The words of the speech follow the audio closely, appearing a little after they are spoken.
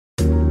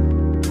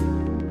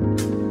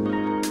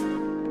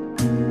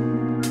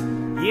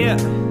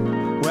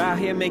Yeah, we're out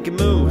here making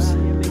moves,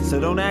 so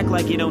don't act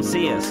like you don't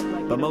see us.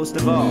 But most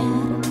of all,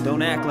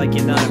 don't act like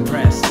you're not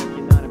impressed.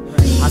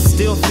 I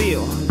still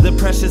feel the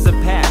pressures of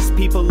past,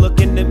 people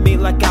looking at me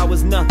like I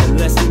was nothing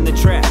less than the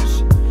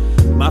trash.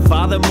 My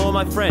father more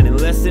my friend and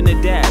less than a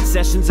dad.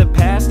 Sessions have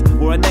passed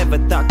where I never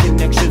thought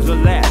connections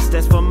would last.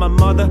 As for my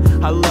mother,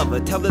 I love her,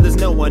 tell her there's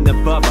no one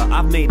above her.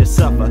 I've made her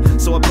suffer,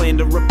 so I plan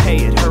to repay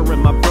it, her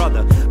and my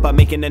brother. By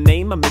making a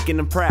name, I'm making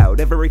them proud.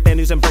 Every fan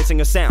who's embracing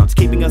her sounds,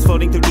 keeping us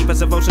floating through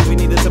deepest emotions. We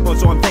needed support,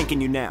 so I'm thanking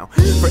you now.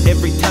 For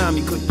every time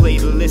you click play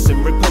to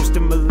listen,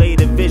 reposting my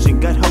later vision.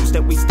 Got hopes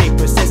that we stay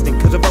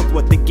persistent, cause of both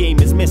what the game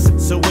is missing.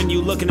 So when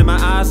you look into my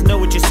eyes, know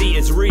what you see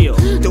is real.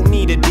 Don't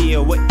need a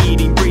deal, we're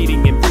eating,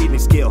 breathing, and breathing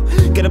skill.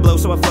 Gotta blow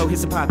so I flow,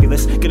 hits the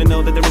populace. Gotta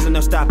know that there isn't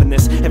no stopping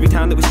this. Every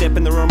time that we step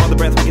in the room, all the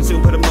breath we can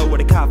soon put them low where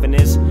the coffin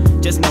is.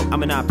 Just know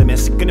I'm an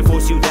optimist, gonna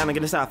force you down like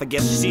an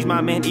esophagus. She's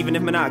my man even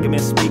if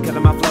monogamous, because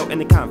of my flow and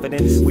the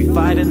confidence. We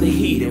fight in the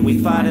heat and we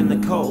fight in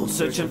the cold,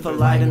 searching for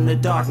light in the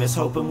darkness,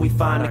 hoping we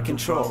find a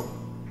control.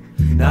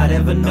 Not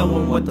ever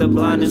knowing what the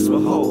blindness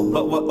will hold,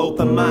 but we're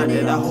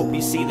open-minded, I hope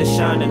you see the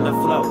shine in the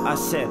flow. I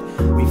said,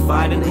 we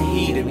fight in the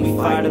heat and we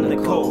fight in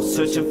the cold,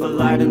 searching for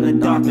light in the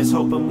darkness,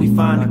 hoping we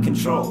find a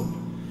control.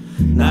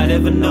 Not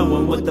ever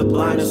knowing what the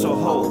blindness will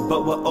hold,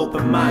 but we're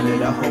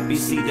open-minded, I hope you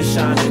see the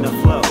shine in the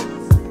flow.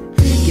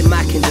 Give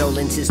my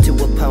condolences to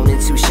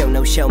opponents who show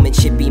no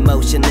showmanship.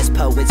 Emotionless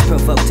poets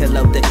provoked to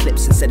load the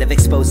clips instead of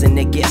exposing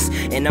their gifts.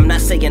 And I'm not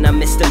saying I'm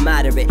Mr.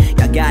 Moderate,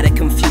 y'all got it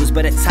confused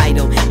by the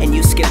title, and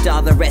you skipped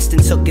all the rest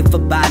and took it for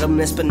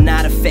bottomless, but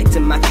not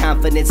affecting my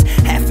confidence.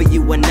 Half of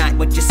you are not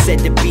what you said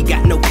to be,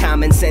 got no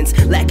common sense,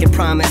 lacking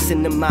promise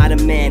in the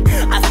modern man.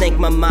 I thank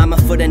my mama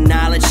for the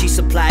knowledge she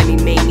supplied me,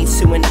 made me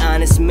to an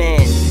honest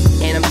man.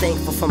 And I'm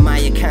thankful for my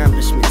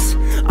accomplishments,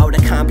 all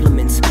the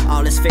compliments,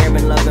 all this fair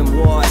and love and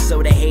war,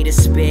 so the hate is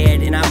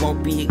spared and I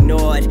won't be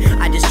ignored.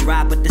 I just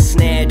drop with the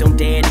snare, don't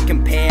dare to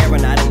compare,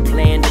 and I don't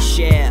plan to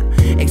share,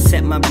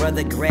 except my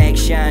brother Greg,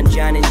 Sean,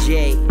 John and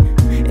Jay.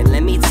 And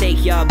let me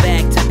take y'all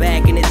back to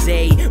back in the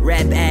day,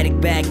 rap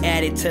addict back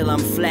at it till I'm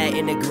flat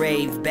in the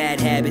grave. Bad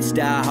habits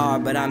die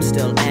hard, but I'm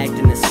still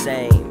acting the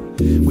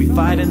same. We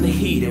fight in the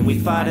heat and we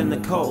fight in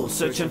the cold,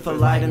 searching for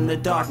light in the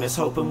darkness,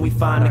 hoping we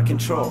find a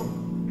control.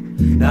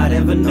 Not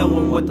ever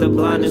knowing what the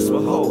blindness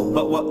will hold,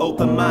 but we're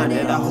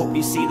open-minded, I hope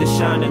you see the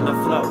shine in the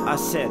flow. I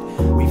said,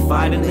 we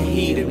fight in the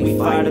heat and we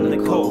fight in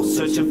the cold,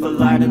 searching for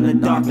light in the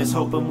darkness,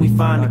 hoping we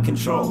find a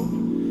control.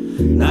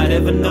 Not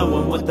ever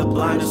knowing what the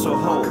blindness will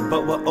hold,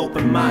 but we're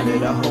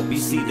open-minded, I hope you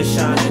see the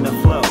shine in the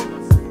flow.